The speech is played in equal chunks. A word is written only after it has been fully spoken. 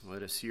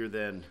Let us hear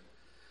then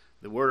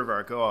the word of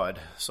our God,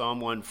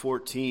 Psalm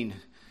 114,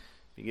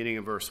 beginning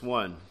in verse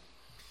 1.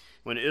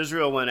 When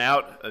Israel went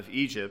out of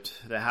Egypt,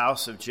 the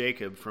house of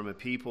Jacob from a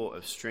people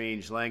of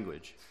strange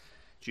language,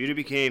 Judah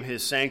became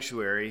his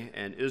sanctuary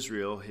and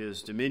Israel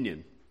his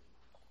dominion.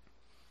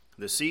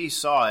 The sea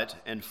saw it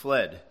and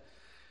fled.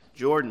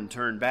 Jordan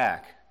turned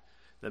back.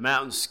 The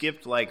mountains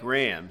skipped like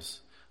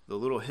rams, the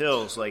little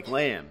hills like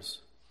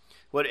lambs.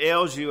 What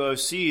ails you, O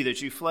sea,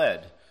 that you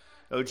fled?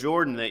 O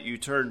Jordan, that you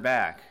turned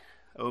back?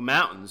 O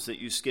mountains, that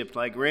you skipped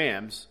like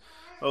rams?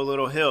 O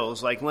little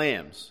hills like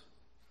lambs?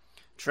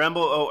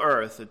 Tremble, O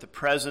earth, at the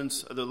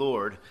presence of the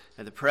Lord,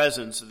 at the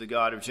presence of the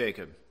God of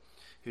Jacob,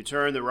 who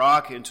turned the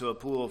rock into a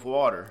pool of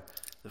water,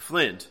 the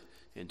flint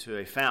into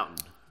a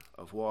fountain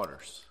of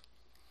waters.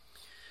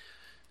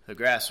 The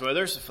grass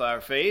withers, the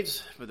flower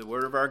fades, but the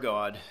word of our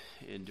God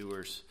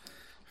endures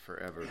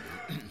forever.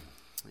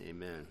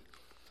 Amen.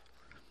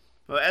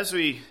 Well, as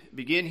we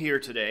begin here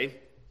today,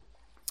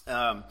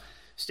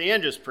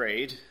 Stan just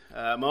prayed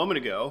a moment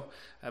ago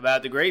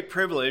about the great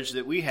privilege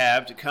that we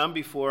have to come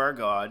before our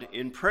God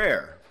in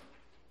prayer.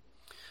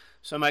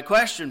 So my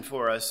question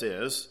for us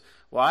is,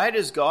 why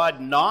does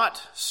God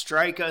not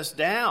strike us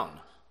down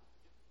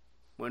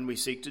when we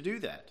seek to do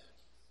that?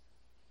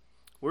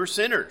 We're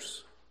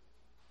sinners.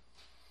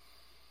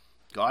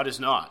 God is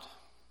not.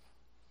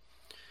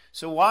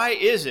 So why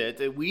is it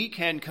that we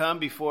can come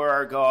before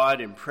our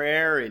God in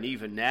prayer and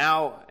even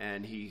now,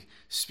 and he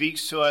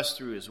speaks to us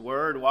through his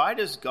word? Why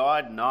does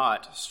God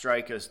not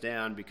strike us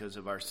down because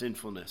of our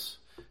sinfulness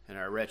and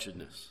our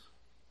wretchedness?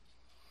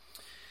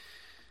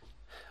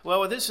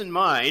 Well, with this in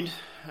mind,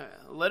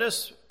 let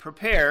us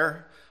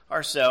prepare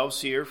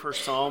ourselves here for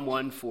Psalm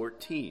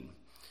 114.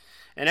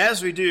 And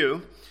as we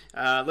do,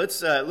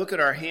 let's look at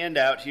our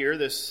handout here,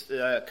 this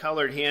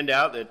colored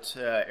handout that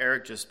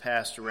Eric just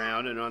passed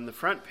around. And on the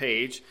front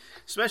page,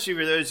 especially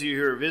for those of you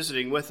who are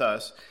visiting with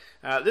us,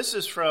 this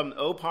is from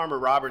O. Palmer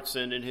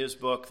Robertson in his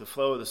book, The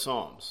Flow of the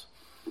Psalms.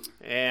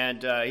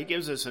 And he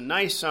gives us a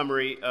nice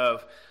summary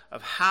of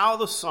how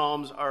the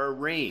Psalms are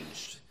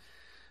arranged.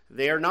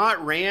 They are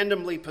not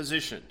randomly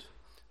positioned.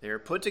 They are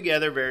put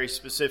together very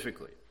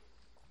specifically.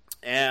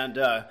 And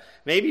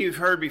maybe you've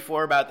heard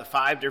before about the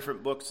 5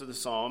 different books of the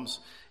Psalms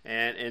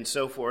and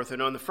so forth.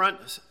 And on the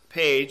front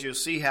page, you'll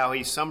see how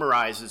he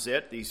summarizes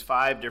it, these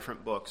 5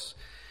 different books.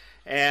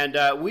 And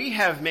we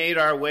have made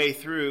our way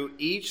through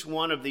each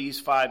one of these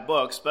 5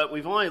 books, but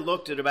we've only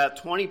looked at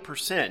about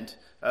 20%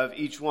 of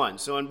each one.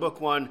 So in book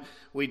 1,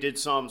 we did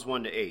Psalms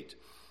 1 to 8.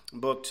 In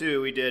book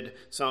 2, we did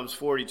Psalms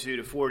 42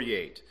 to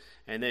 48.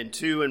 And then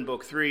 2 in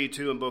book 3,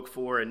 2 in book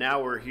 4, and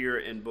now we're here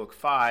in book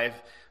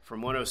 5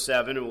 from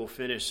 107, and we'll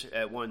finish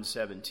at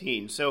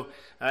 117. So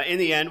in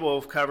the end, we'll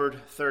have covered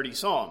 30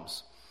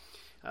 Psalms.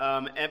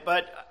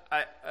 But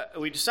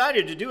we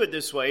decided to do it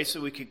this way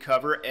so we could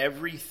cover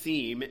every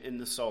theme in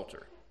the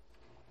Psalter.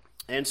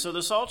 And so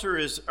the Psalter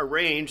is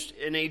arranged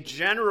in a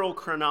general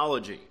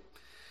chronology.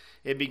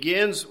 It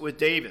begins with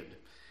David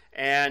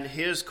and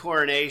his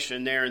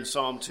coronation there in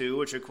Psalm 2,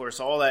 which of course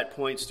all that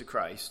points to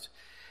Christ.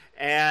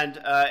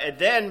 And it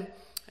then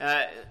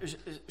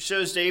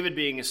shows David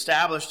being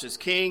established as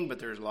king, but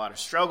there's a lot of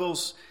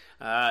struggles.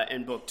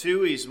 In book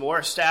 2, he's more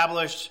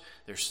established.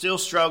 There's still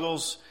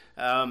struggles,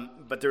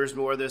 but there's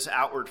more of this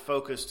outward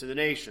focus to the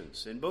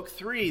nations. In book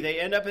 3, they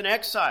end up in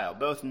exile,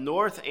 both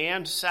north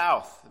and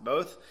south.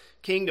 Both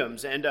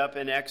kingdoms end up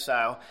in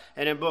exile.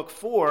 And in book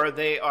 4,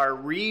 they are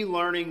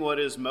relearning what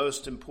is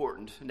most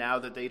important now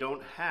that they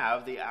don't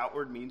have the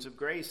outward means of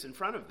grace in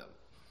front of them.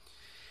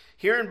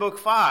 Here in book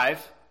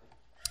 5,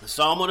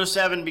 Psalm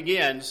 107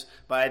 begins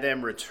by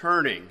them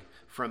returning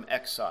from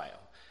exile.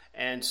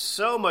 And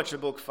so much of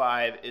book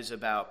 5 is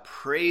about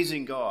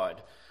praising God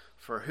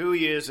for who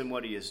he is and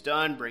what he has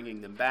done,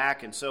 bringing them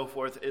back and so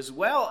forth, as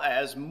well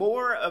as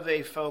more of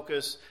a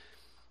focus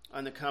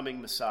on the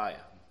coming Messiah.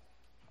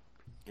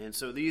 And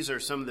so these are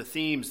some of the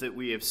themes that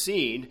we have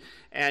seen.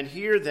 And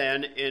here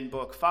then in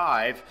book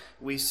 5,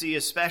 we see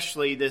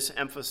especially this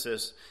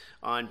emphasis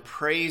on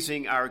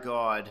praising our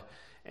God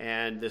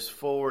and this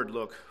forward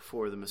look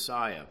for the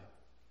Messiah.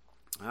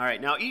 All right,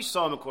 now each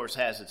psalm, of course,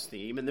 has its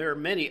theme, and there are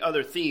many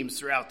other themes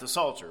throughout the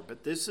Psalter,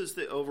 but this is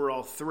the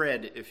overall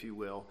thread, if you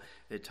will,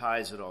 that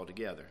ties it all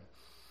together.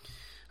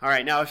 All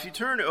right, now if you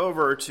turn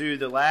over to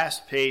the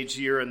last page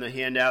here in the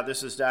handout,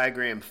 this is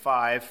diagram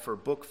 5 for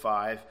book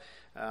 5.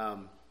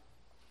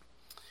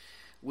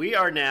 We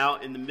are now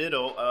in the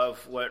middle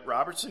of what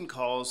Robertson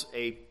calls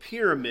a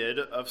pyramid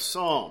of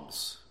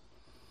psalms.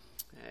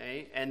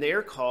 Okay? And they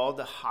are called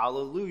the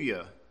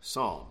Hallelujah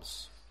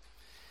Psalms.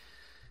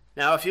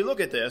 Now, if you look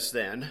at this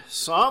then,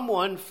 Psalm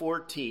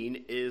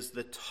 114 is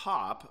the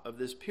top of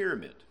this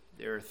pyramid.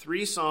 There are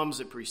 3 psalms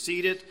that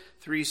precede it,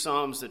 3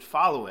 psalms that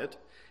follow it,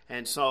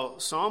 and so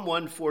Psalm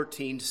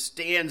 114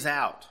 stands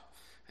out.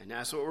 And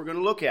that's what we're going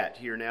to look at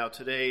here now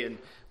today and,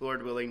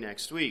 Lord willing,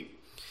 next week.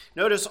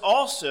 Notice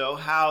also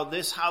how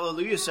this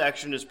Hallelujah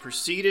section is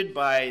preceded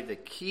by the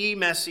key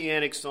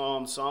messianic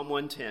psalm, Psalm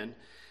 110,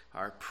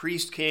 our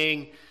priest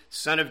king,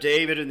 son of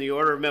David in the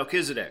order of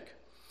Melchizedek.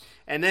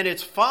 And then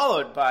it's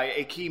followed by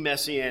a key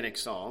messianic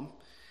psalm.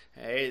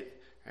 Right?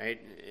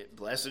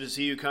 Blessed is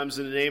he who comes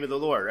in the name of the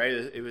Lord. Right?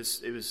 It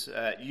was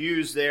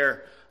used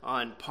there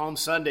on Palm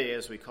Sunday,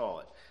 as we call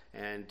it,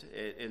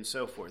 and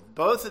so forth.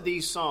 Both of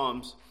these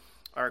psalms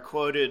are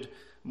quoted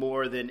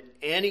more than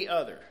any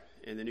other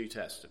in the New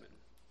Testament.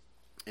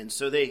 And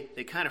so they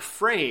kind of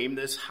frame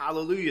this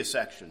hallelujah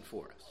section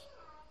for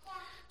us.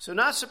 So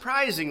not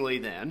surprisingly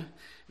then,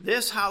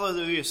 this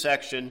hallelujah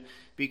section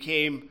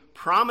became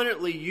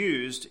prominently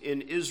used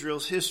in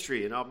Israel's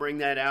history, and I'll bring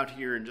that out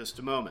here in just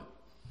a moment.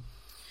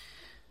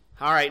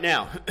 All right,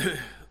 now,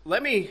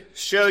 let me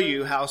show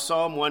you how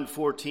Psalm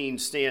 114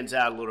 stands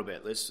out a little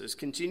bit. Let's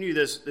continue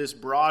this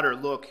broader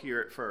look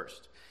here at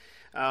first.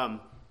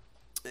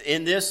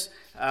 In this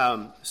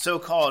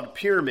so-called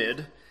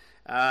pyramid,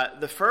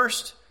 the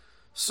first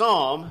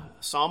Psalm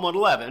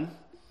 111,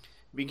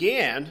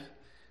 began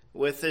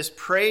with this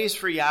praise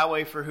for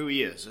Yahweh for who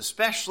he is,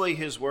 especially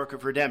his work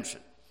of redemption.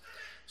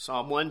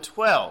 Psalm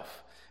 112,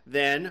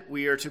 then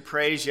we are to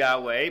praise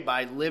Yahweh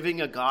by living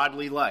a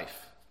godly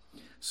life.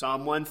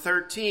 Psalm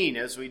 113,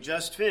 as we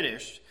just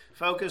finished,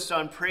 focused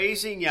on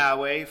praising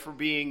Yahweh for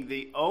being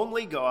the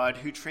only God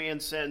who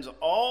transcends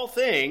all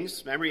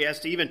things. Remember, he has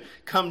to even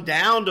come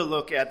down to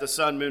look at the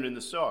sun, moon, and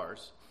the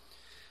stars.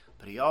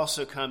 But he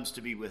also comes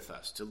to be with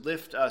us, to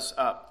lift us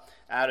up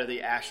out of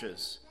the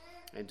ashes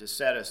and to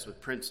set us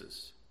with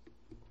princes.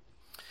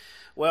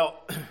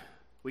 Well,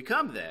 we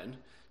come then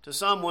to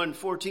Psalm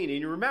 114, and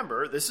you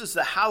remember, this is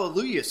the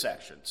hallelujah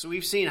section. So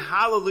we've seen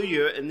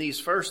hallelujah in these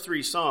first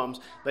three psalms,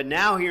 but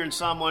now here in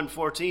Psalm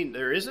 114,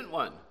 there isn't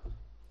one.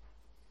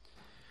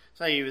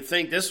 So you would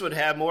think this would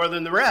have more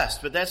than the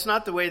rest, but that's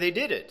not the way they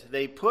did it.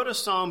 They put a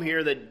psalm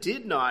here that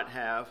did not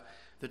have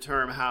the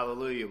term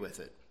hallelujah with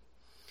it.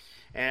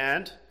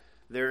 And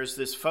there's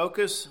this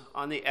focus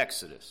on the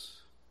Exodus.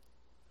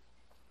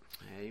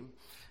 Okay?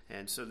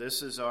 And so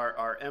this is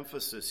our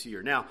emphasis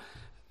here. Now,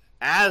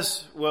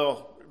 as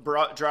we'll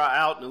draw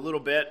out in a little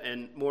bit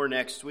and more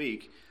next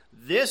week,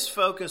 this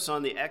focus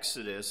on the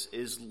Exodus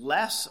is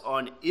less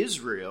on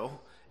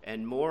Israel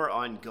and more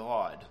on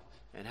God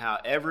and how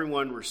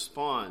everyone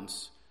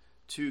responds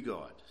to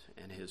God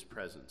and his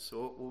presence.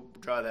 So we'll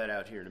draw that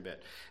out here in a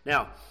bit.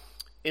 Now,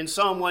 in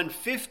Psalm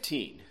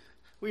 115,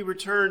 we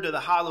return to the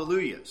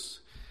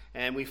hallelujahs.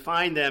 And we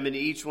find them in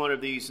each one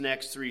of these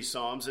next three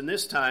psalms. And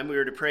this time we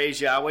are to praise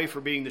Yahweh for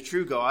being the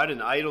true God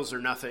and idols are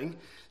nothing.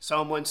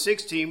 Psalm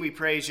 116, we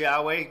praise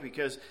Yahweh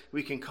because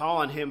we can call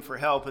on him for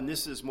help. And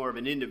this is more of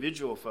an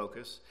individual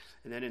focus.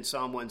 And then in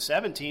Psalm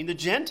 117, the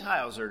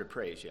Gentiles are to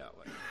praise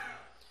Yahweh.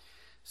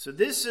 So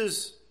this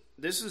is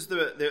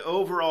the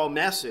overall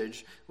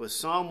message with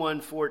Psalm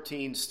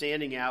 114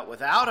 standing out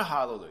without a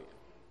hallelujah.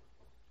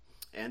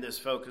 And this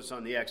focus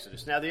on the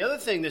Exodus. Now the other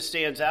thing that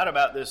stands out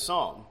about this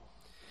psalm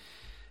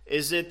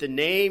is that the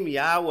name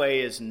Yahweh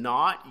is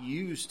not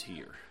used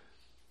here.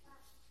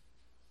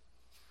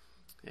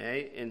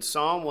 Okay? In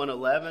Psalm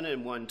 111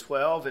 and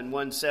 112 and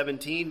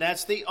 117,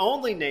 that's the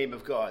only name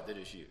of God that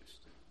is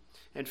used.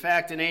 In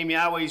fact, the name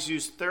Yahweh is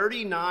used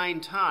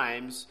 39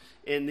 times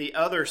in the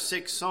other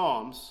 6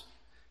 psalms,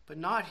 but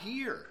not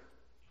here.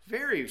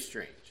 Very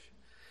strange.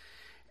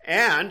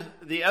 And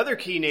the other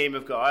key name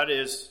of God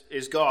is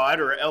God,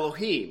 or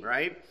Elohim,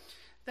 right?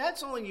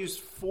 That's only used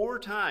 4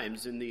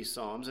 times in these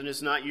psalms, and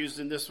it's not used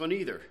in this one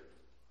either.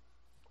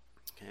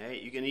 Okay,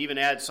 you can even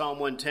add Psalm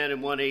 110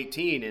 and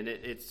 118, and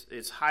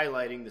it's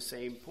highlighting the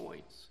same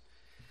points.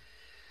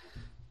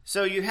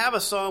 So you have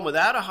a psalm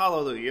without a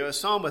hallelujah, a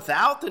psalm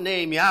without the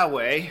name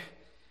Yahweh,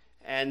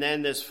 and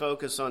then this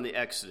focus on the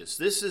Exodus.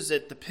 This is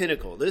at the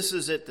pinnacle. This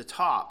is at the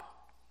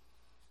top.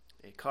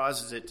 It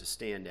causes it to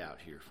stand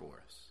out here for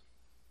us.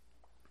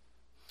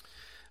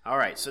 All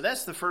right, so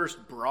that's the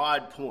first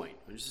broad point.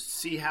 We'll just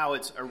see how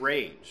it's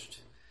arranged.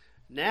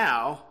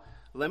 Now,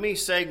 let me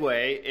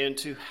segue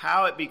into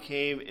how it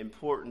became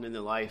important in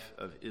the life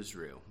of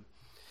Israel.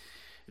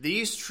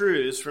 These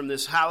truths from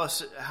this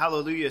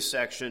hallelujah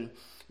section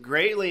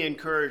greatly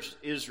encouraged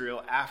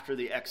Israel after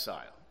the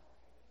exile.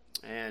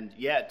 And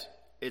yet,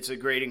 it's a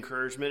great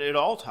encouragement at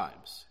all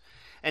times.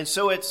 And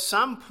so at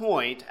some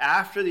point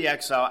after the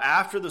exile,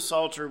 after the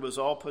Psalter was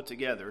all put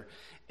together,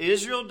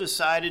 Israel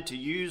decided to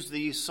use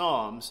these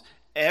psalms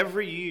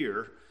every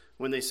year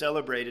when they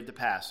celebrated the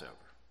Passover.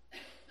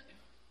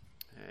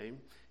 Okay?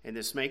 And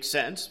this makes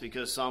sense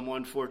because Psalm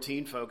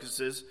 114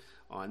 focuses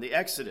on the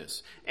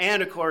Exodus.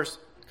 And, of course,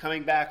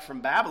 coming back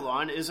from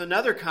Babylon is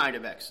another kind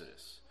of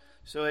Exodus.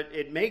 So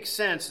it makes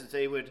sense that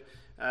they would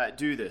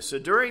do this. So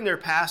during their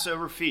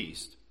Passover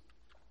feast,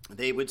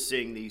 they would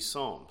sing these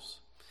psalms.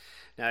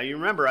 Now, you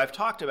remember, I've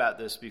talked about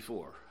this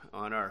before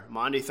on our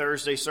Maundy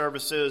Thursday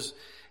services.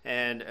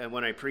 And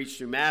when I preached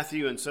through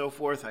Matthew and so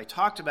forth, I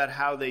talked about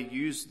how they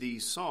used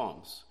these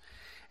psalms.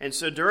 And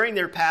so during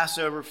their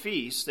Passover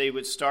feast, they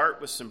would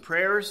start with some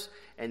prayers,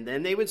 and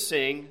then they would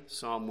sing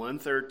Psalm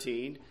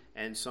 113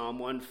 and Psalm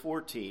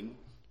 114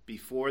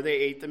 before they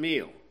ate the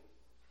meal.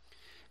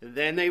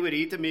 Then they would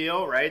eat the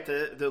meal, right?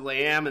 The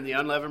lamb and the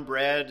unleavened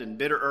bread and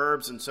bitter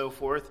herbs and so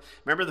forth.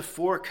 Remember the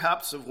 4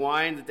 cups of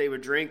wine that they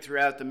would drink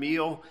throughout the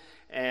meal?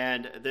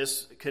 And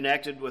this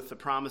connected with the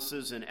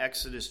promises in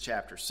Exodus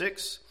chapter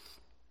 6.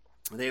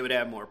 They would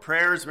have more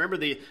prayers. Remember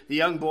the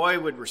young boy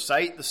would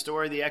recite the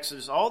story of the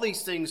Exodus. All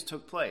these things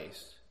took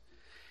place.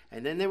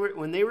 And then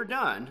when they were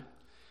done,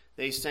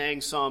 they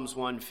sang Psalms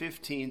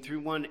 115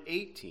 through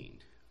 118.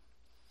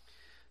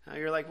 Now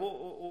you're like,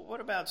 well,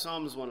 what about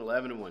Psalms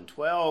 111 and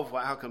 112?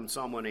 Well, how come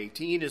Psalm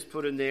 118 is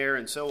put in there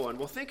and so on?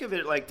 Well, think of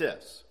it like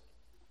this.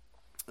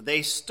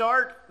 They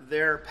start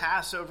their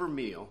Passover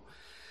meal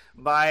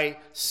by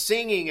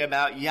singing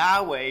about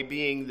Yahweh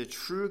being the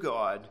true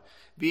God,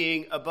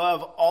 being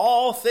above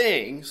all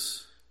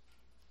things,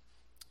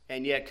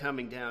 and yet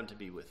coming down to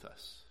be with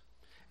us.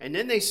 And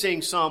then they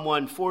sing Psalm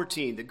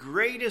 114. The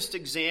greatest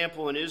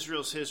example in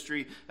Israel's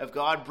history of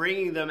God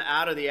bringing them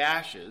out of the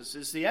ashes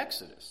is the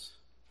Exodus.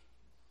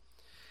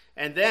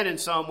 And then in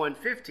Psalm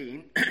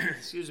 115,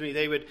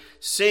 they would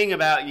sing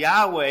about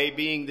Yahweh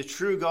being the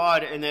true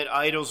God and that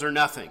idols are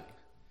nothing.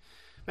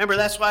 Remember,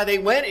 that's why they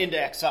went into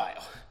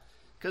exile,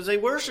 because they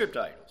worshipped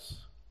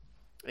idols.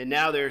 And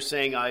now they're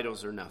saying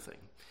idols are nothing.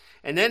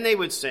 And then they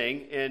would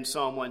sing in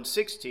Psalm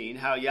 116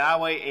 how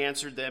Yahweh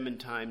answered them in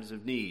times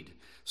of need.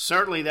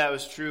 Certainly that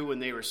was true when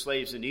they were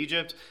slaves in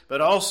Egypt,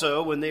 but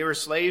also when they were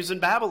slaves in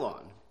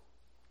Babylon.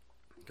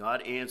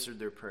 God answered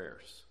their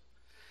prayers.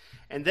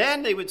 And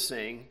then they would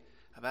sing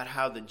about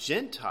how the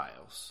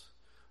Gentiles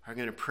are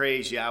going to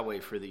praise Yahweh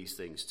for these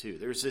things too.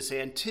 There's this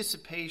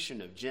anticipation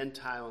of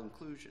Gentile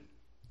inclusion.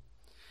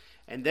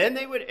 And then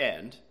they would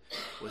end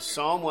with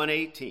Psalm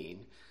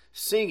 118,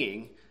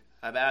 singing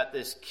about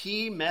this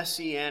key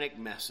messianic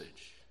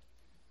message.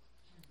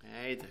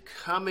 Okay, the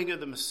coming of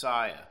the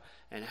Messiah,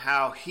 and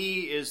how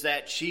he is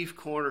that chief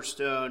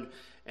cornerstone,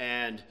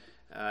 and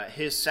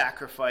his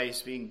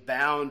sacrifice being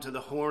bound to the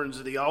horns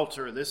of the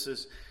altar. This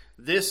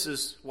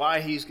is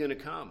why he's going to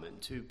come,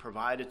 and to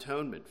provide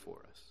atonement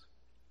for us.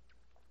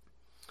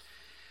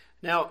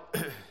 Now,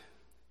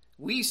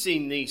 we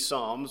sing these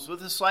psalms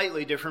with a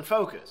slightly different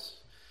focus,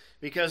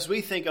 because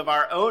we think of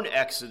our own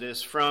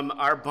exodus from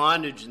our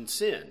bondage and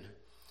sin.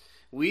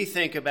 We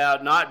think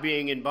about not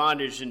being in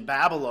bondage in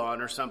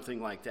Babylon or something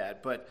like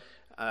that, but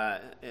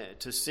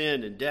to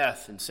sin and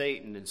death and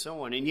Satan and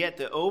so on. And yet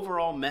the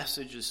overall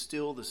message is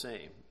still the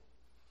same.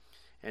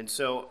 And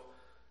so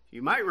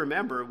you might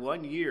remember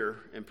one year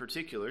in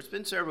particular, it's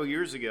been several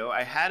years ago,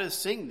 I had us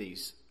sing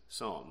these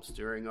psalms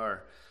during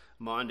our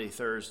Maundy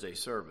Thursday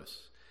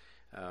service.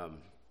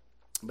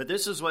 But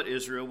this is what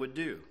Israel would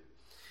do.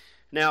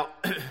 Now,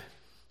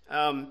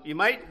 you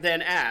might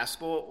then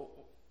ask, well,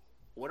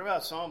 what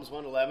about Psalms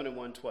 111 and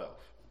 112?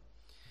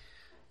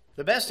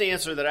 The best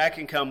answer that I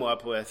can come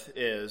up with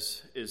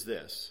is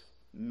this.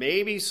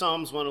 Maybe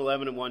Psalms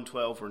 111 and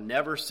 112 were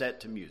never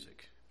set to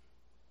music.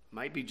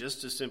 Might be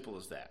just as simple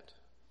as that.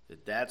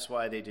 That's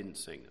why they didn't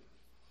sing them.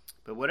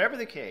 But whatever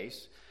the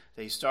case,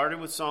 they started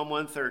with Psalm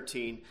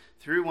 113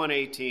 through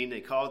 118.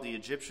 They called the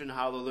Egyptian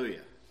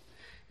Hallelujah.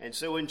 And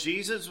so when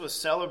Jesus was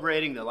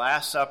celebrating the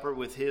Last Supper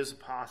with his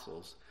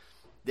apostles,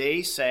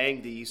 they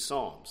sang these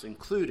psalms,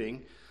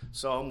 including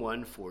Psalm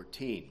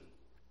 114.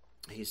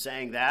 He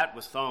sang that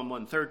with Psalm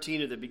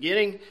 113 at the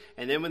beginning,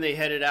 and then when they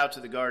headed out to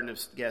the Garden of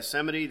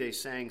Gethsemane, they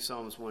sang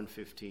Psalms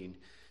 115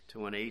 to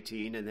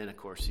 118, and then, of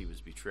course, he was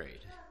betrayed.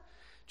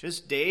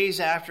 Just days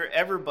after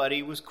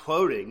everybody was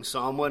quoting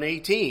Psalm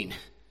 118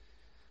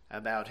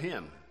 about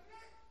him.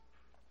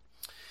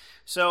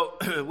 So,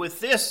 with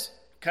this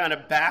kind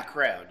of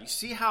background, you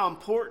see how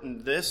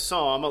important this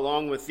psalm,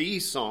 along with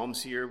these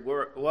psalms here,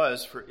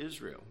 was for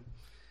Israel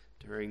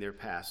during their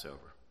Passover.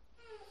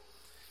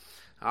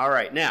 All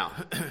right, now,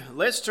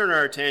 let's turn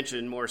our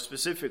attention more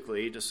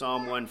specifically to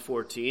Psalm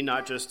 114,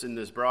 not just in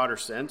this broader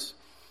sense.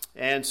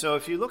 And so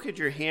if you look at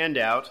your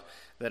handout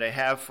that I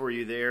have for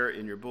you there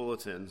in your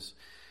bulletins,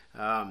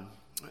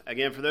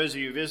 again, for those of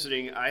you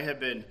visiting, I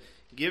have been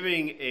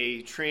giving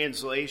a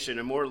translation,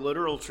 a more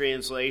literal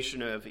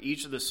translation of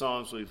each of the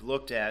Psalms we've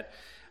looked at,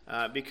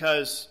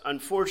 because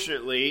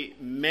unfortunately,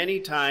 many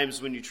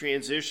times when you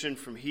transition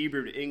from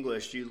Hebrew to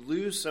English, you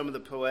lose some of the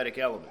poetic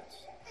elements.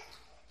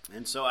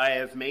 And so I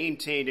have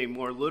maintained a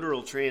more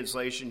literal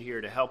translation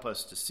here to help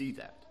us to see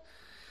that.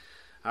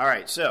 All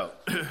right, so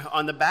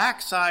on the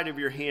back side of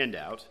your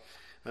handout,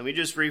 let me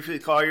just briefly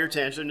call your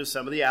attention to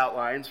some of the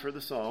outlines for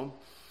the psalm.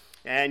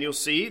 And you'll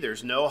see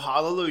there's no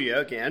hallelujah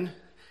again.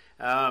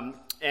 And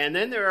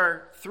then there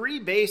are three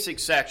basic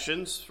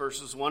sections,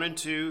 verses 1 and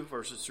 2,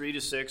 verses 3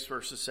 to 6,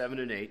 verses 7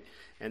 and 8.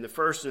 And the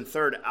first and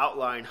third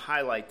outline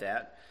highlight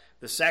that.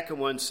 The second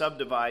one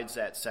subdivides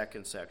that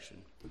second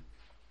section.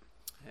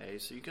 Okay,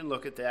 so you can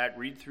look at that,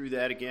 read through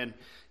that again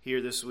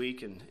here this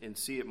week and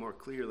see it more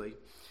clearly.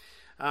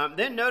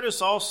 Then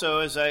notice also,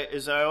 as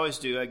I always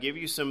do, I give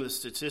you some of the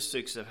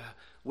statistics of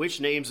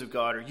which names of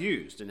God are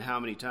used and how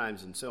many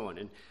times and so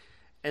on.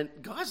 And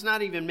God's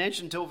not even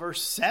mentioned until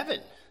verse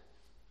 7,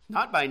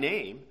 not by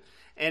name.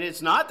 And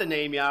it's not the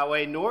name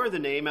Yahweh nor the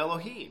name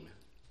Elohim.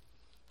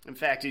 In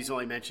fact, he's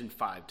only mentioned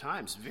 5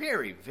 times.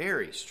 Very,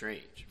 very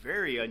strange,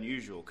 very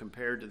unusual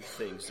compared to the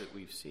things that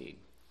we've seen.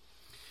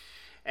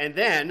 And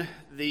then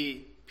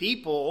the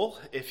people,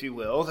 if you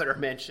will, that are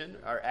mentioned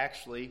are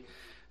actually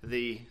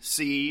the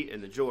sea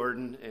and the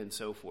Jordan and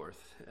so forth.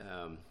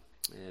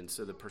 And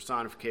so the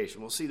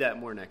personification. We'll see that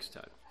more next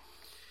time.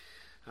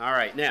 All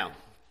right, now,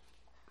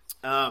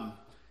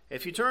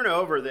 if you turn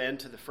over then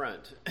to the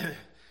front,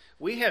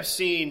 we have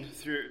seen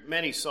through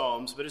many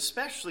Psalms, but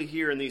especially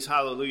here in these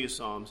Hallelujah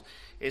Psalms,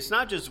 it's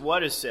not just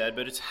what is said,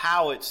 but it's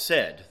how it's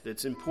said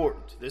that's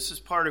important. This is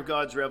part of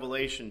God's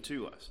revelation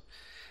to us.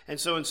 And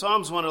so in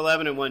Psalms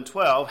 111 and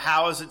 112,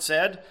 how is it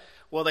said?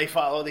 Well, they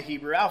follow the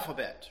Hebrew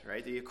alphabet,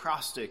 right? The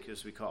acrostic,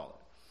 as we call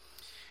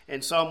it.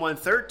 In Psalm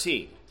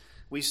 113,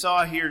 we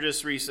saw here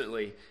just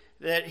recently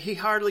that he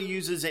hardly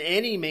uses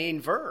any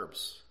main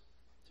verbs.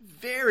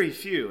 Very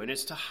few. And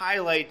it's to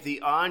highlight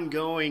the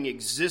ongoing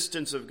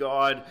existence of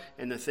God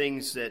and the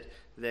things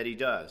that he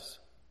does.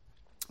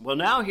 Well,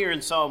 now here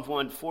in Psalm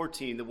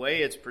 114, the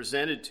way it's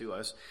presented to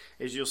us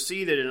is you'll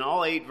see that in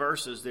all 8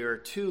 verses, there are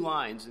 2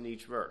 lines in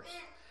each verse.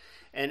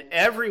 And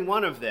every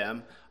one of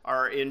them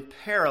are in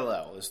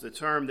parallel, is the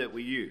term that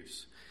we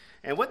use.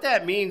 And what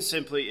that means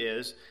simply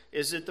is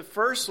that the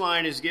first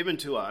line is given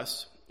to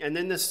us, and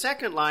then the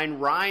second line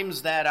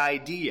rhymes that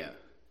idea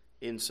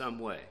in some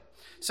way.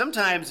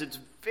 Sometimes it's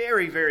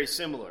very, very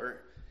similar,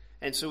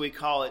 and so we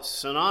call it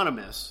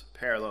synonymous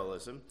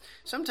parallelism.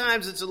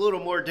 Sometimes it's a little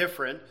more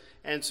different,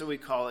 and so we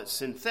call it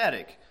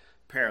synthetic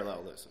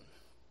parallelism.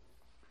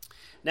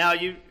 Now,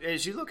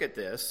 as you look at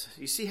this,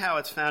 you see how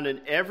it's found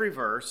in every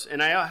verse,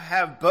 and I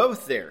have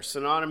both there,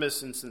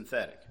 synonymous and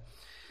synthetic.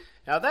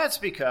 Now, that's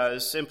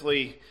because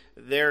simply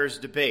there's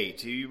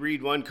debate. You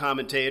read one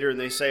commentator, and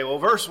they say, well,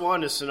 verse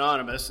 1 is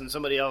synonymous, and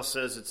somebody else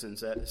says it's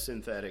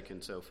synthetic,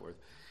 and so forth.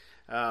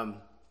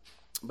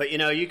 But,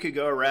 you could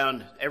go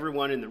around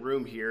everyone in the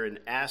room here and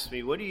ask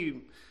me, what do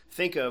you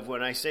think of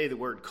when I say the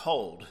word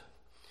cold?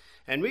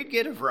 And we'd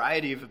get a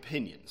variety of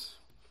opinions.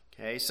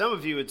 Okay, some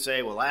of you would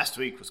say, well, last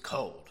week was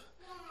cold.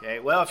 Okay,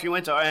 well, if you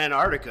went to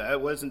Antarctica, it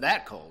wasn't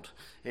that cold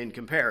in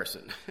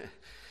comparison.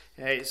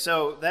 Okay,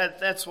 so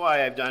that's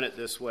why I've done it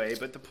this way.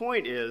 But the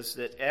point is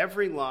that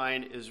every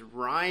line is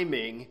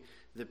rhyming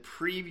the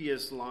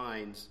previous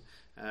lines.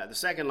 The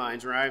second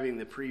line's rhyming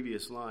the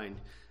previous line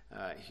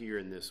here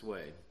in this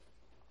way.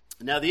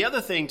 Now, the other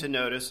thing to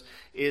notice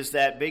is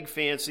that big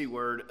fancy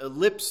word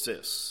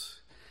ellipsis.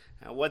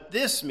 Now, what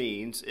this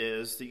means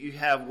is that you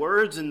have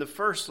words in the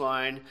first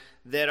line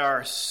that are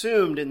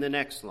assumed in the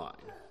next line.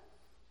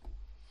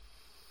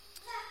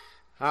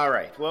 All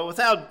right, well,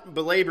 without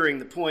belaboring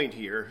the point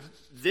here,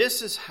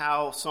 this is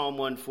how Psalm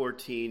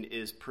 114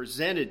 is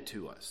presented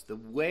to us, the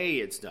way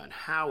it's done,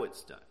 how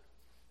it's done.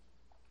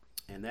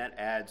 And that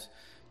adds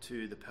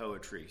to the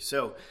poetry.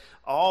 So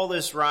all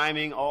this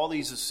rhyming, all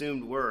these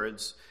assumed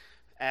words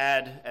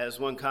add, as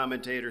one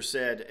commentator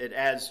said, it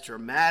adds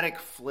dramatic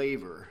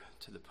flavor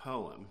to the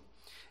poem.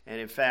 And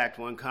in fact,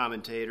 one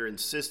commentator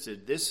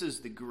insisted this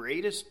is the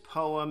greatest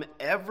poem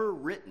ever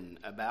written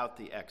about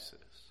the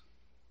Exodus.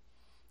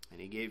 And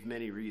he gave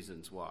many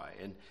reasons why.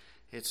 And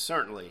it's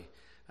certainly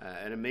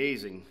an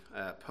amazing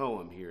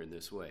poem here in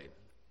this way.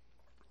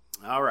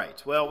 All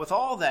right. Well, with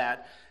all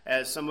that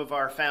as some of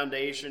our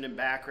foundation and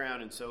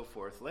background and so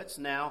forth, let's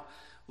now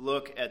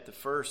look at the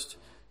first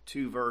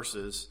 2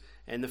 verses.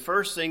 And the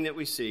first thing that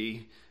we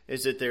see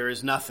is that there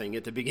is nothing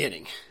at the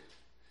beginning.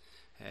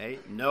 Okay?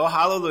 No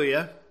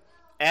hallelujah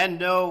and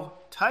no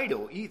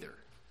title either.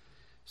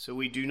 So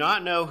we do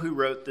not know who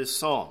wrote this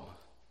psalm.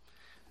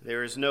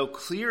 There is no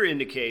clear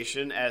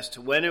indication as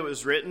to when it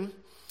was written.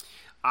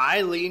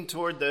 I lean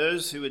toward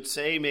those who would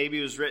say maybe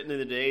it was written in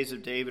the days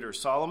of David or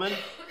Solomon,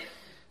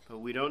 but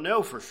we don't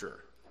know for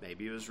sure.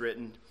 Maybe it was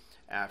written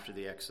after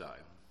the exile.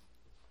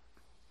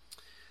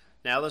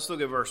 Now let's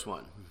look at verse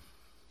 1.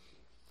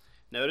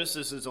 Notice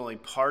this is only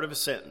part of a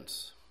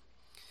sentence.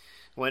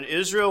 When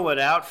Israel went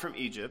out from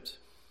Egypt,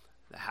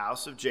 the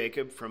house of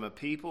Jacob, from a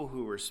people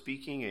who were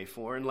speaking a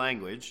foreign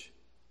language,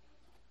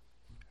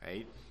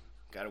 right?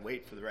 Got to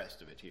wait for the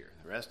rest of it here.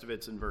 The rest of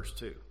it's in verse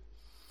 2.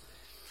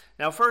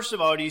 Now, first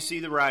of all, do you see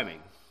the rhyming?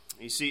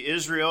 You see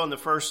Israel in the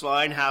first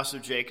line, house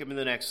of Jacob in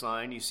the next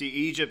line. You see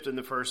Egypt in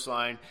the first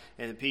line,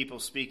 and the people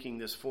speaking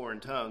this foreign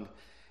tongue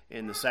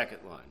in the second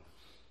line.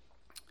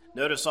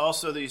 Notice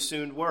also the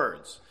assumed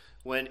words.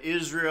 When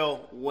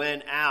Israel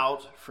went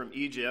out from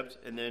Egypt,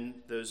 and then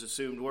those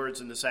assumed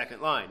words in the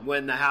second line.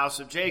 When the house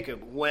of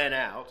Jacob went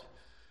out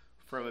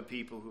from a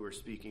people who were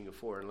speaking a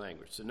foreign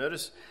language. So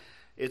notice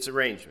its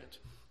arrangement.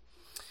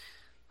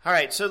 All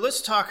right, so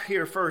let's talk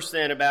here first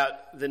then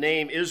about the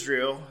name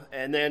Israel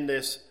and then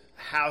this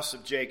house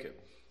of Jacob.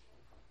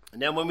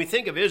 Now, when we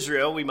think of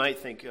Israel, we might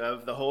think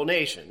of the whole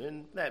nation,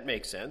 and that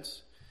makes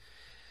sense.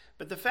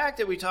 But the fact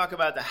that we talk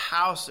about the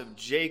house of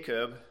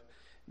Jacob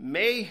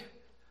may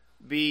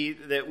be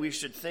that we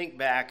should think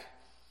back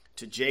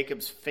to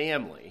Jacob's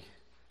family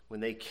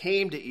when they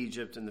came to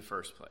Egypt in the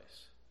first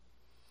place.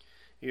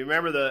 You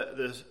remember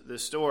the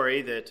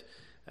story that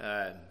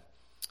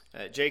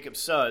Jacob's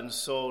sons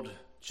sold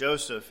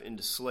Joseph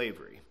into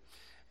slavery.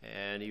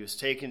 And he was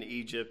taken to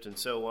Egypt and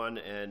so on.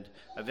 And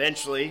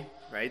eventually,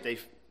 right,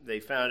 they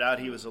found out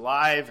he was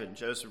alive, and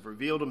Joseph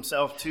revealed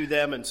himself to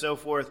them and so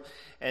forth.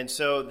 And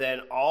so then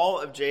all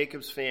of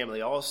Jacob's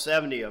family, all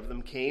 70 of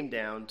them, came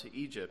down to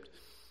Egypt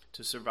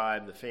to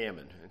survive the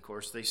famine. And of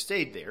course, they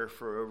stayed there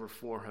for over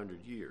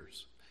 400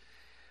 years.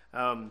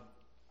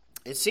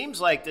 It seems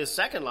like this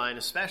second line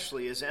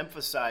especially is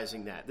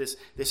emphasizing that,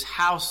 this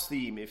house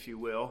theme, if you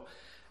will,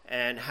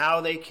 and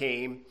how they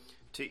came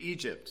to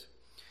Egypt.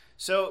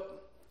 So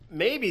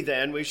maybe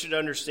then we should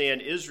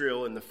understand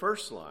Israel in the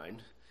first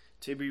line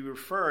to be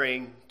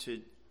referring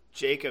to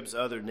Jacob's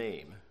other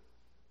name.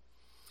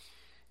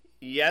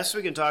 Yes,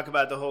 we can talk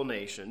about the whole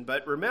nation,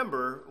 but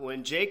remember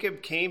when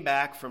Jacob came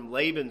back from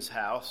Laban's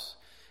house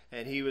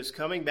and he was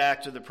coming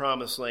back to the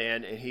promised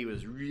land, and he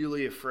was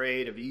really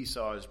afraid of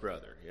Esau, his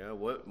brother. You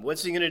know,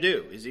 what's he going to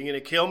do? Is he going to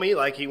kill me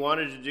like he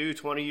wanted to do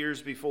 20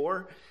 years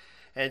before?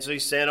 And so he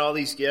sent all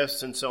these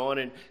gifts and so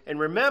on. And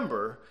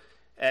remember,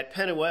 at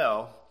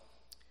Penuel,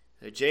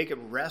 that Jacob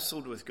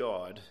wrestled with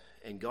God,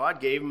 and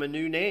God gave him a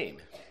new name.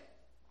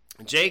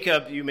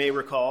 Jacob, you may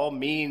recall,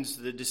 means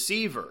the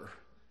deceiver,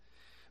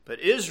 but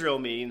Israel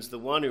means the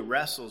one who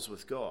wrestles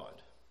with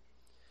God.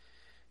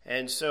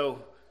 And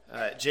so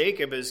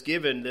Jacob is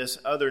given this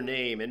other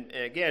name. And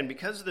again,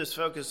 because of this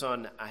focus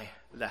on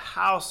the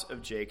house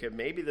of Jacob,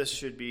 maybe this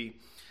should be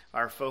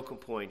our focal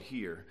point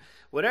here.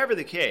 Whatever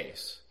the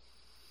case,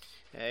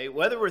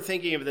 whether we're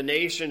thinking of the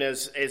nation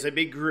as a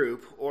big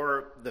group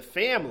or the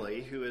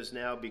family who has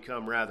now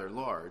become rather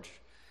large,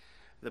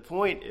 the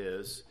point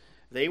is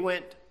they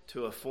went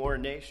to a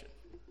foreign nation,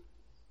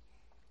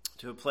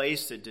 to a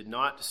place that did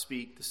not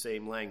speak the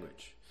same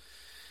language.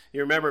 You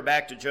remember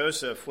back to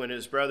Joseph when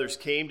his brothers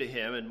came to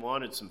him and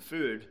wanted some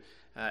food.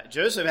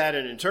 Joseph had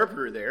an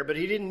interpreter there, but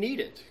he didn't need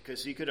it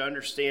because he could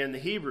understand the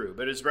Hebrew.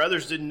 But his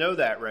brothers didn't know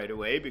that right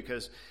away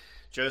because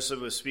Joseph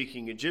was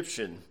speaking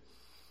Egyptian.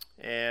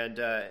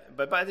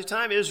 But by the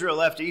time Israel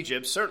left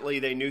Egypt, certainly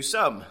they knew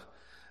some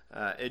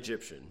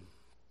Egyptian.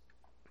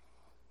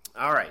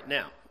 All right,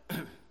 now,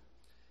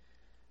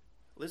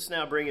 let's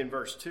now bring in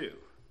verse 2.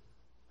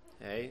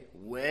 Okay.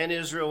 When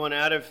Israel went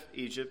out of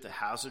Egypt, the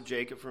house of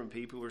Jacob, from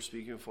people who were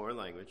speaking a foreign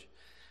language,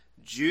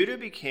 Judah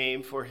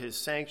became for his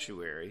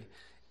sanctuary,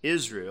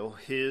 Israel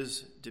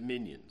his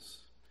dominions.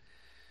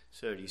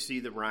 So do you see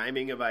the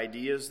rhyming of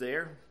ideas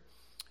there?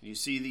 You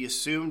see the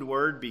assumed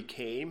word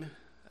became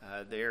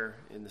there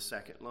in the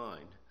second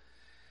line.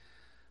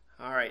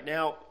 All right,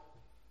 now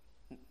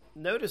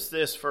notice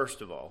this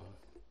first of all.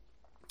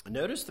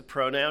 Notice the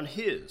pronoun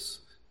his.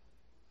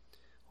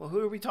 Well,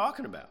 who are we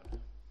talking about?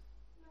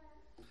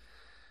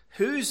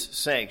 Whose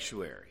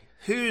sanctuary?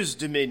 Whose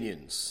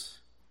dominions?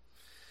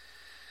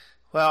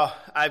 Well,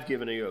 I've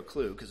given you a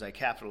clue because I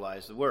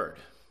capitalized the word.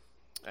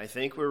 I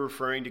think we're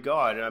referring to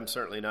God, and I'm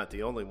certainly not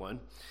the only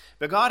one.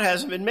 But God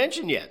hasn't been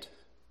mentioned yet.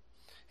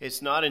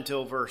 It's not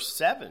until verse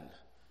 7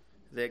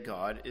 that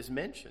God is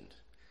mentioned.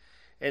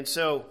 And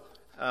so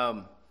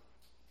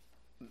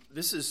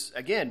this is,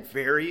 again,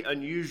 very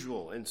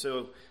unusual. And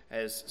so,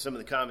 as some of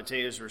the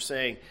commentators were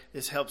saying,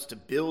 this helps to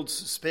build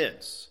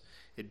suspense.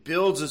 It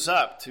builds us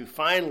up to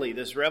finally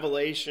this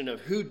revelation of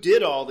who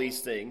did all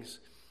these things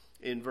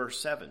in verse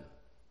 7.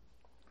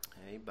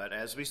 Okay, but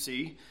as we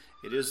see,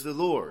 it is the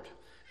Lord.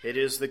 It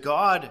is the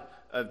God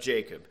of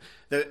Jacob.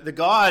 The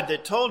God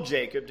that told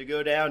Jacob to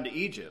go down to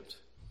Egypt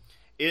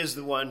is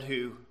the one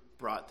who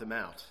brought them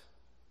out.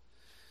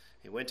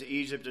 They went to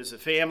Egypt as a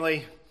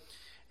family,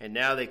 and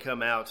now they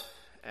come out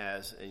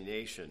as a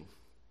nation.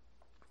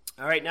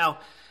 All right, now,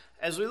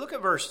 as we look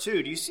at verse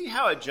 2, do you see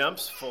how it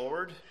jumps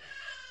forward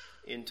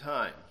in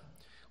time?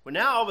 Well,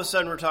 now all of a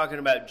sudden we're talking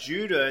about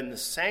Judah and the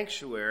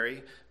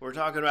sanctuary. We're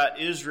talking about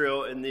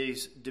Israel and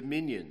these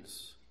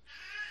dominions.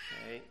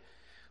 Okay.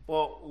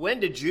 Well, when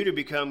did Judah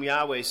become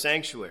Yahweh's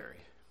sanctuary?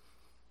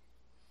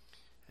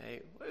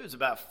 Okay. Well, it was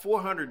about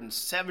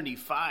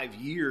 475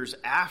 years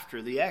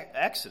after the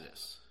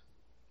Exodus.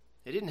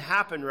 It didn't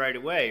happen right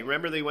away.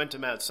 Remember, they went to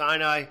Mount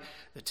Sinai.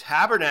 The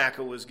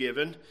tabernacle was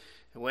given.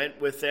 And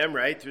went with them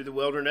right through the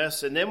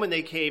wilderness. And then when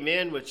they came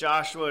in with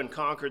Joshua and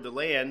conquered the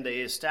land, they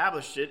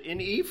established it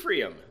in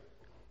Ephraim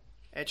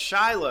at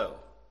Shiloh.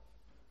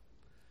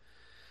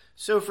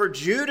 So for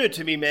Judah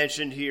to be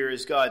mentioned here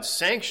as God's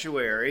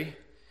sanctuary,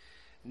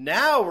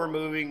 now we're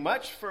moving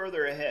much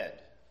further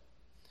ahead.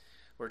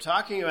 We're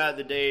talking about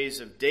the days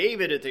of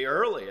David at the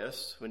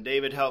earliest, when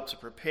David helped to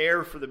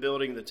prepare for the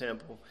building of the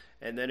temple.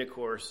 And then, of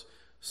course,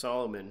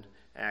 Solomon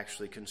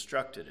actually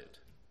constructed it.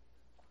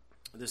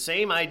 The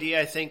same idea,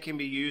 I think, can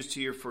be used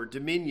here for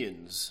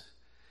dominions.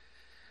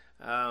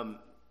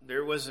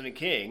 There wasn't a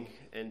king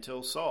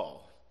until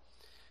Saul.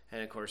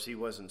 And, of course, he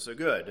wasn't so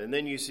good. And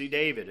then you see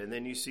David, and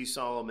then you see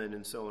Solomon,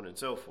 and so on and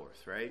so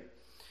forth, right?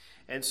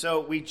 And so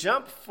we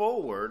jump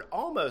forward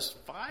almost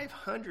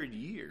 500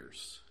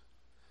 years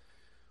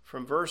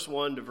from verse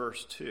 1 to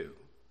verse 2.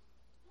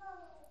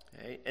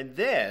 Okay? And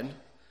then,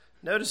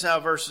 notice how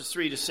verses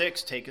 3 to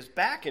 6 take us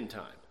back in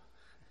time.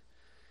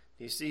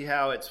 You see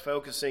how it's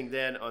focusing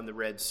then on the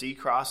Red Sea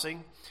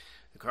crossing.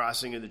 the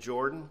crossing of the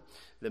Jordan,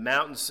 the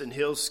mountains and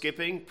hills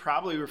skipping,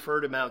 probably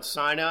refer to Mount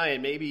Sinai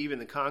and maybe even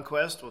the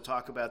conquest. We'll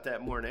talk about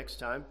that more next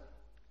time.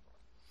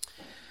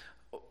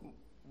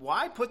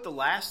 Why put the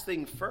last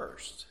thing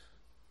first?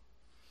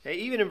 Okay,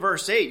 even in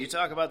verse 8, you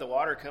talk about the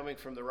water coming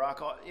from the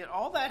rock.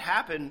 All that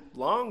happened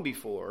long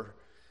before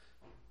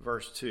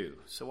verse 2.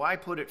 So why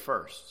put it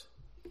first?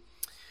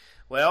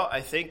 Well, I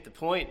think the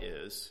point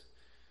is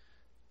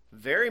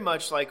very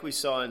much like we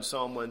saw in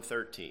Psalm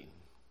 113.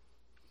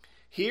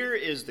 Here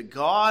is the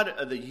God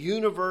of the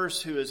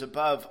universe who is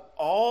above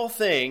all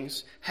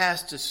things,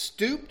 has to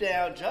stoop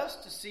down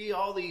just to see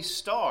all these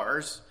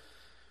stars,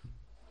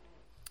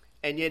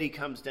 and yet he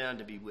comes down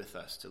to be with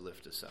us, to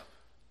lift us up.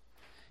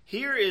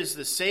 Here is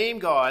the same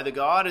God, the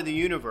God of the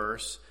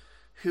universe,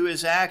 who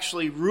is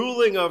actually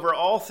ruling over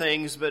all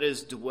things, but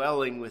is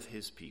dwelling with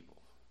his people.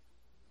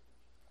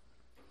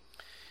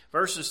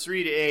 Verses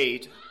 3 to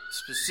 8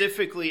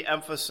 specifically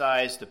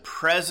emphasize the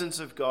presence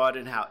of God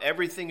and how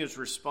everything is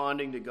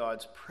responding to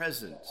God's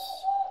presence.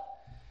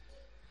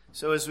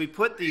 So as we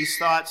put these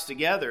thoughts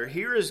together,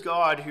 here is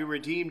God who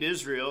redeemed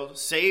Israel,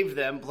 saved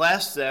them,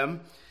 blessed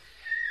them.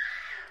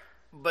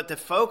 But the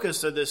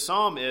focus of this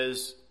psalm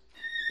is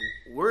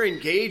we're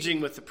engaging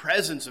with the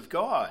presence of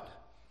God,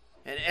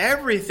 and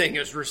everything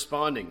is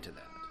responding to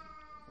that.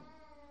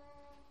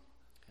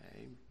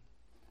 Okay.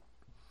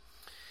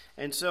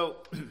 And so,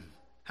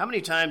 how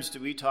many times do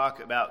we talk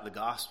about the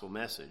gospel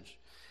message,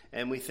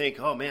 and we think,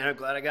 "Oh man, I'm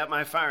glad I got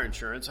my fire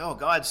insurance. Oh,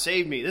 God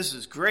saved me. This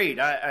is great.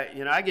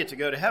 I get to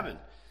go to heaven."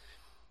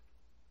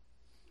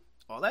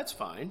 Well, that's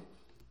fine,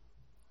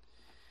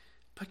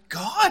 but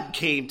God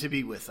came to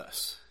be with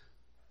us.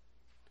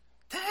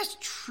 That's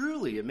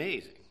truly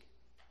amazing.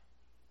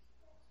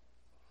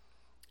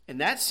 And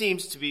that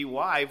seems to be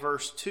why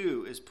verse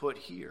 2 is put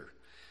here.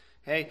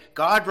 Okay?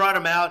 God brought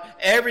him out.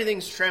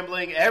 Everything's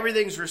trembling.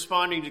 Everything's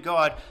responding to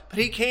God. But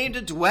he came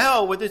to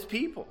dwell with his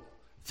people.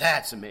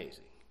 That's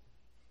amazing.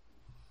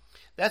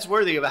 That's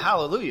worthy of a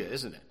hallelujah,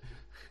 isn't it?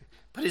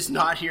 But it's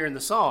not here in the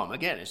psalm.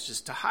 Again, it's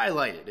just to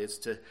highlight it. It's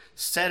to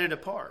set it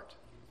apart.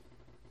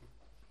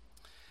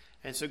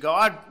 And so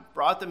God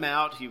brought them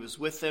out. He was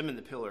with them in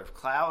the pillar of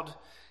cloud.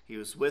 He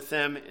was with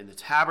them in the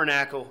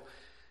tabernacle.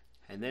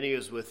 And then he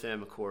was with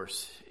them, of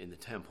course, in the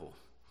temple.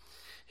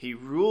 He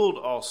ruled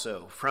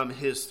also from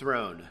his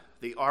throne,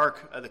 the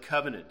Ark of the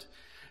Covenant,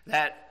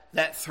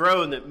 that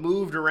throne that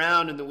moved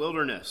around in the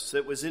wilderness,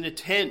 that was in a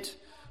tent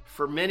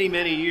for many,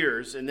 many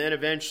years, and then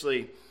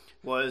eventually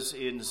was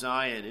in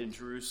Zion, in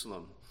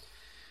Jerusalem.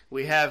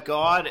 We have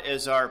God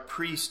as our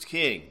priest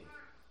king.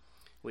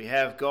 We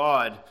have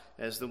God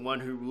as the one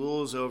who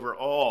rules over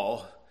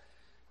all,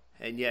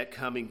 and yet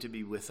coming to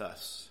be with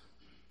us.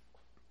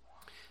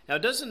 Now,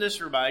 doesn't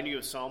this remind you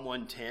of Psalm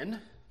 110?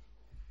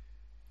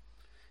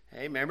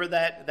 Hey, remember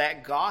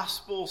that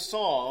gospel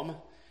psalm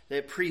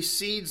that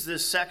precedes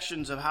this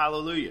sections of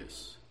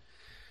hallelujahs.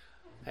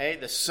 Hey,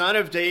 the Son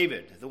of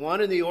David, the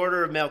one in the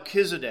order of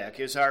Melchizedek,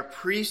 is our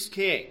priest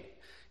king.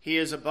 He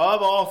is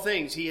above all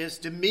things. He has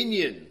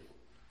dominion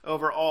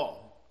over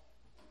all.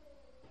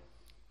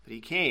 But he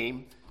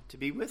came to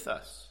be with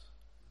us.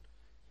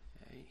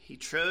 Okay? He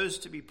chose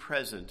to be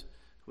present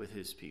with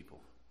his people.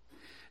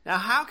 Now,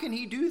 how can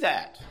he do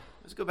that?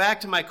 Let's go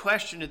back to my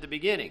question at the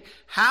beginning.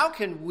 How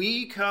can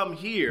we come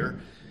here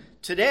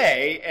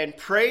today and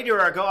pray to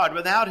our God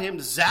without him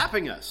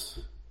zapping us?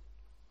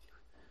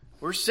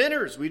 We're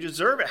sinners. We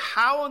deserve it.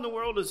 How in the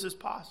world is this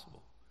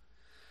possible?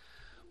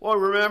 Well,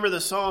 remember the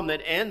psalm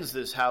that ends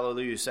this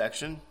hallelujah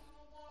section.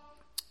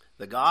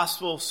 The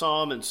gospel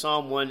psalm in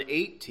Psalm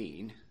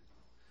 118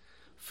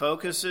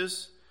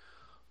 focuses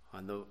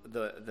on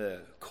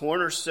the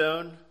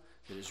cornerstone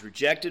that is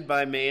rejected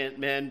by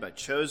men, but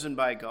chosen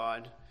by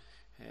God.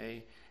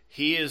 Okay?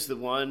 He is the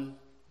one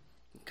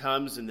that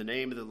comes in the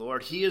name of the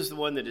Lord. He is the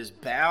one that is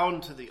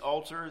bound to the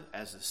altar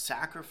as a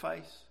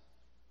sacrifice.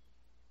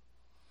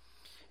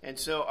 And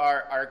so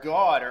our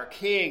God, our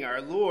King,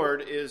 our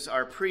Lord, is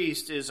our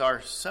priest, is our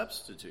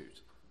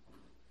substitute.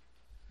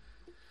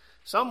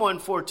 Psalm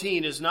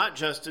 114 is not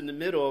just in the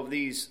middle of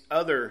these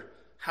other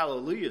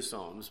hallelujah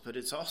psalms, but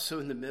it's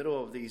also in the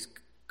middle of these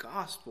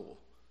gospel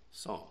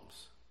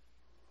psalms.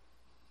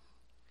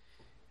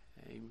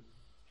 Okay.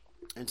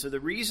 And so the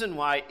reason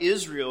why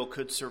Israel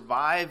could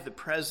survive the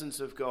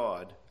presence of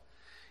God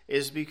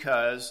is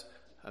because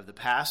of the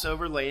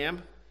Passover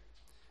lamb,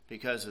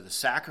 because of the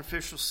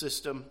sacrificial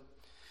system,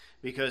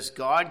 because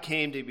God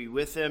came to be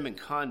with them and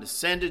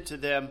condescended to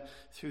them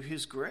through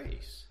his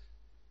grace.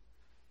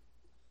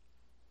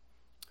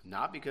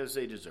 Not because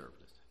they deserved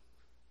it.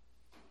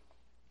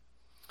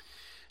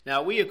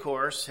 Now, we, of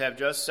course, have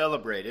just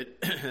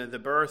celebrated the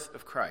birth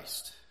of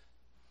Christ.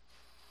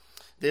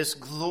 This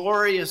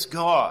glorious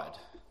God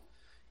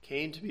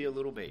came to be a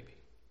little baby.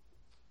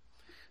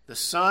 The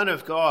Son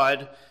of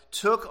God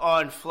took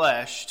on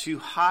flesh to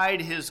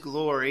hide his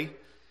glory,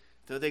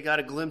 though they got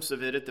a glimpse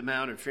of it at the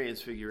Mount of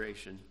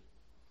Transfiguration.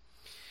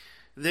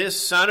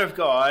 This Son of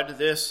God,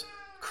 this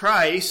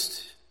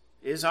Christ,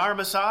 is our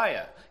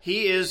Messiah.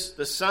 He is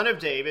the son of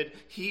David.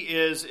 He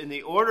is in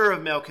the order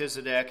of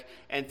Melchizedek.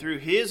 And through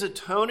his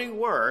atoning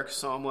work,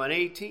 Psalm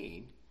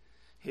 118,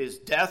 his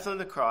death on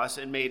the cross,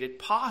 and made it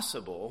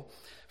possible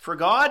for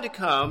God to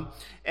come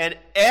and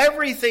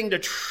everything to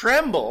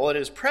tremble at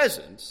his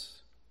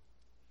presence,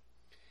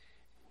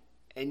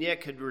 and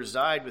yet could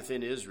reside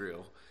within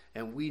Israel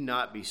and we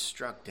not be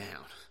struck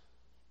down.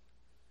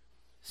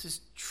 This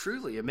is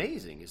truly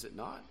amazing, is it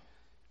not?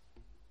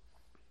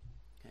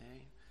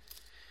 Okay.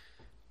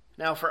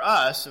 Now for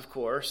us, of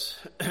course,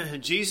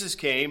 Jesus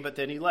came, but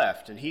then he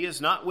left, and he is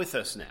not with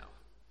us now.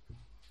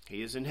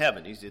 He is in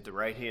heaven. He's at the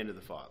right hand of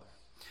the Father.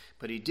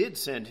 But he did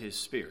send his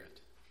Spirit.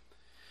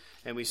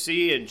 And we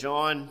see in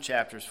John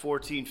chapters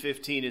 14,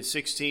 15, and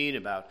 16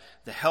 about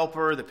the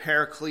helper, the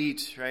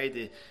paraclete,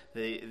 right?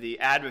 The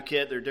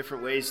advocate. There are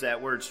different ways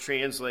that word's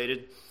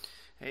translated.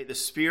 Okay? The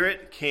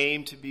Spirit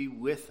came to be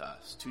with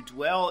us, to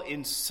dwell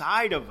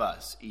inside of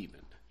us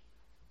even.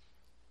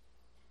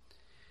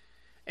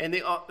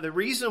 And the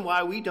reason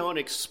why we don't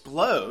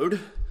explode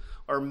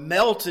or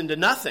melt into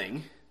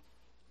nothing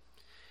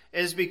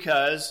is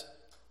because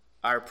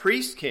our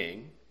priest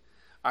king,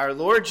 our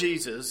Lord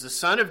Jesus, the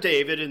son of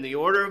David in the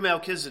order of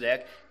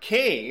Melchizedek,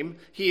 came.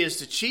 He is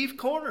the chief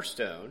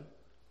cornerstone.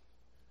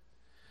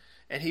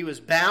 And he was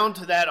bound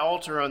to that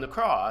altar on the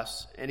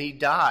cross. And he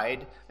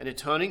died an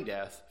atoning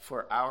death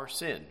for our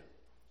sin.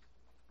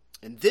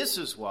 And this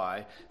is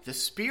why the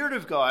Spirit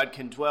of God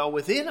can dwell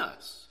within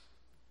us.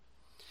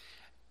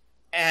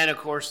 And of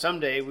course,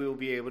 someday we will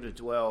be able to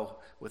dwell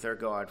with our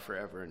God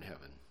forever in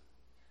heaven.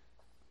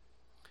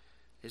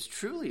 It's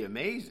truly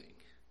amazing.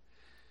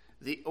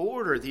 The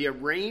order, the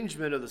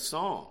arrangement of the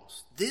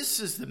Psalms. This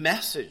is the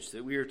message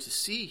that we are to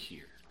see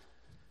here.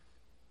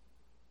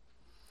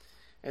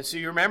 And so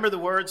you remember the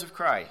words of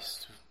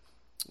Christ.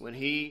 When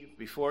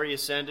before he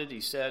ascended,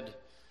 he said,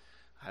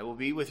 I will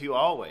be with you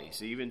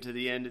always, even to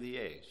the end of the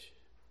age.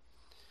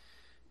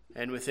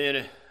 And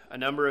within a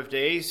number of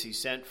days, he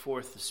sent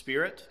forth the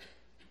Spirit.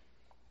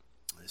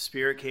 The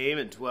Spirit came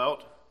and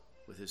dwelt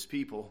with his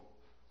people.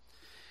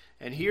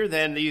 And hear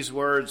then these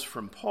words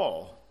from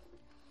Paul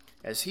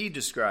as he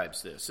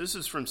describes this. This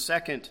is from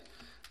 2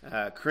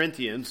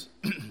 Corinthians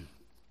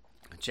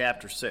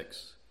chapter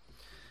 6.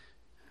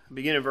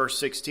 Begin in verse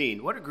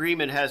 16. What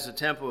agreement has the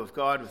temple of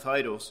God with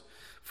idols?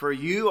 For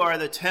you are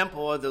the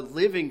temple of the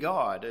living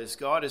God, as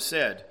God has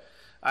said,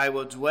 I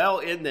will dwell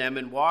in them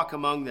and walk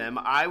among them.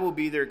 I will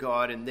be their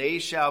God, and they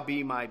shall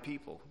be my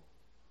people.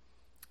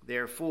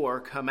 Therefore,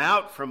 come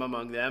out from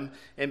among them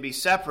and be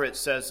separate,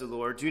 says the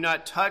Lord. Do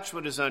not touch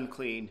what is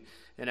unclean,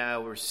 and I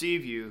will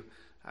receive you.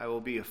 I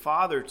will be a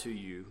father to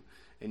you,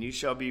 and you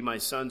shall be my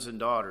sons and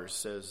daughters,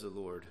 says the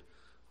Lord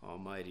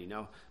Almighty.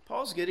 Now,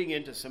 Paul's getting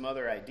into some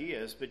other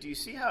ideas, but do you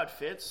see how it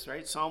fits,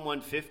 right? Psalm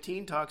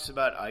 115 talks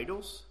about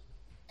idols.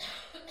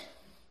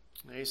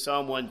 Okay,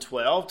 Psalm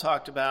 112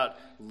 talked about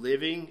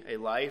living a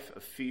life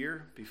of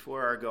fear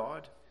before our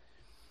God.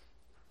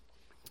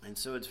 And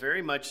so it's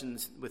very much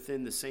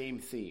within the same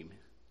theme.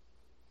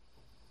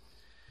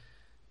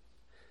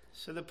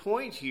 So the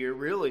point here,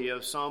 really,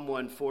 of Psalm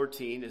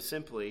 114 is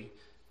simply,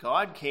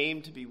 God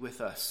came to be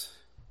with us.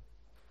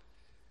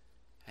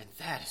 And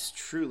that is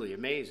truly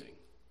amazing.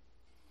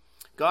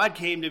 God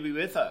came to be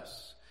with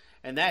us.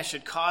 And that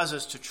should cause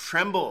us to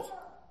tremble.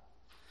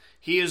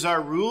 He is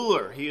our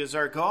ruler. He is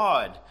our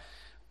God.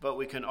 But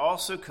we can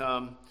also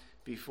come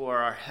before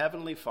our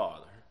Heavenly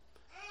Father.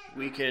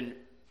 We can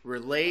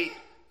relate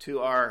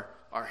to our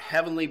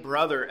heavenly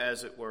brother,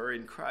 as it were,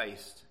 in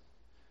Christ.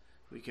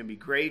 We can be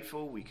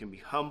grateful. We can be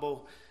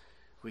humble.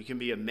 We can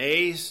be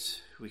amazed.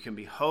 We can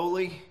be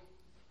holy.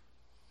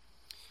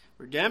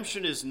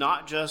 Redemption is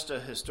not just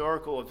a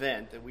historical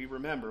event that we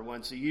remember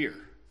once a year.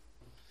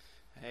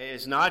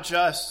 It's not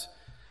just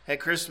at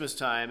Christmas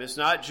time. It's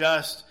not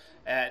just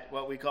at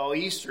what we call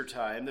Easter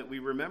time that we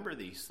remember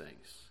these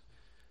things.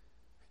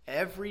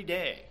 Every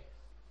day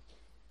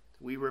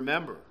we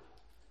remember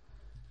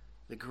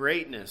the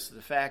greatness,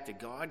 the fact that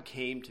God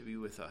came to be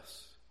with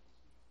us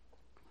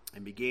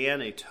and began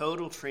a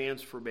total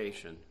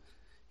transformation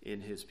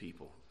in his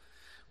people.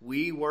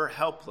 We were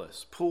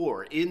helpless,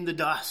 poor, in the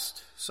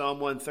dust, Psalm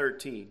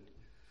 113.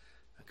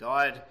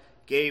 God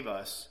gave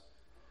us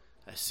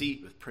a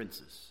seat with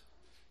princes,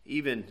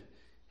 even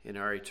in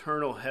our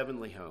eternal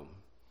heavenly home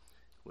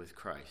with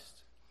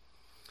Christ.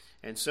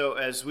 And so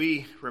as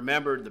we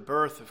remembered the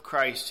birth of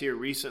Christ here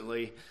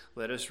recently,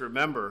 let us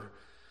remember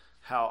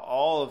how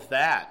all of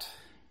that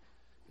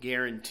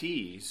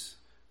guarantees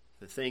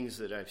the things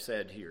that I've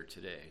said here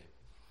today.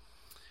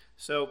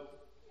 So,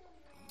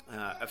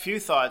 a few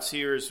thoughts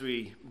here as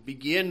we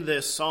begin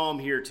this psalm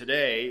here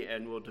today,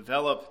 and we'll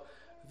develop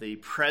the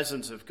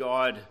presence of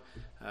God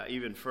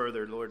even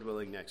further, Lord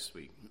willing, next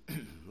week.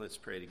 Let's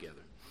pray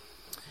together.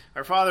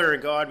 Our Father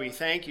and God, we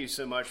thank you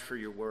so much for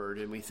your word,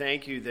 and we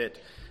thank you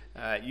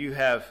that you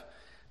have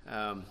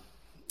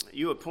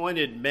you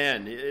appointed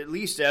men, at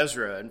least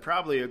Ezra, and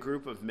probably a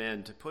group of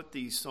men, to put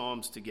these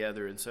psalms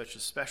together in such a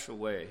special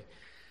way.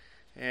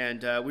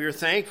 And we are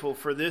thankful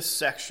for this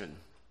section.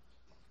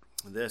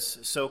 this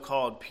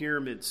so-called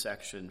pyramid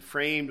section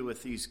framed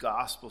with these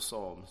gospel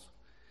psalms,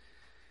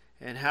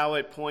 and how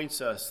it points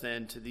us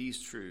then to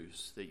these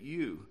truths, that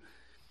you,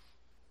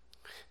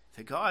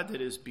 the God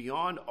that is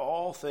beyond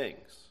all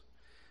things,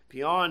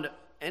 beyond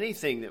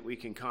anything that we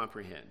can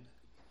comprehend,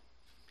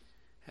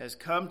 has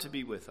come to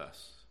be with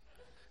us.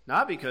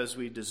 Not because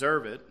we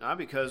deserve it, not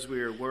because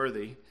we are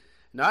worthy,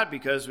 not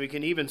because we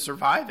can even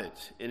survive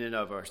it in and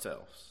of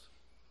ourselves,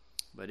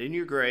 but in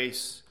your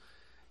grace,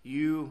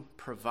 you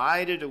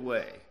provided a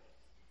way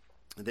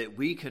that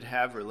we could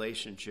have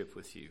relationship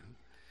with you,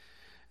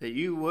 that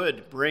you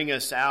would bring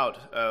us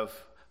out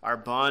of our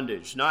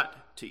bondage,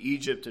 not to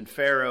Egypt and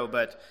Pharaoh,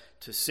 but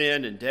to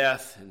sin and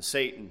death and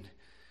Satan.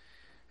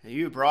 And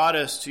you brought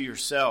us to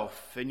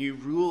yourself, and you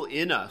rule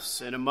in us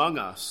and among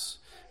us,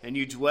 and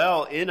you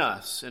dwell in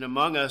us and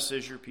among us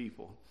as your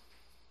people.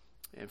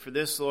 And for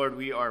this, Lord,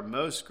 we are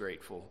most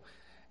grateful,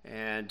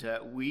 and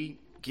we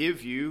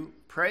give you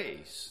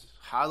praise.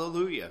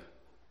 Hallelujah,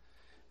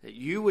 that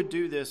you would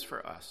do this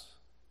for us.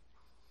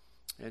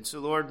 And so,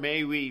 Lord,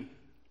 may we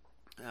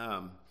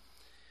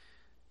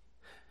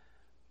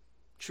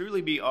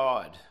truly be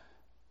awed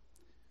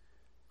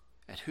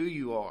at who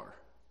you are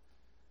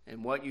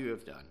and what you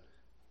have done.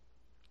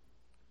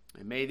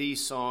 And may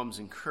these psalms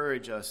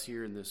encourage us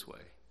here in this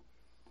way.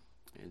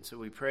 And so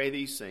we pray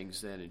these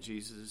things then in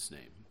Jesus' name.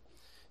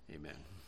 Amen.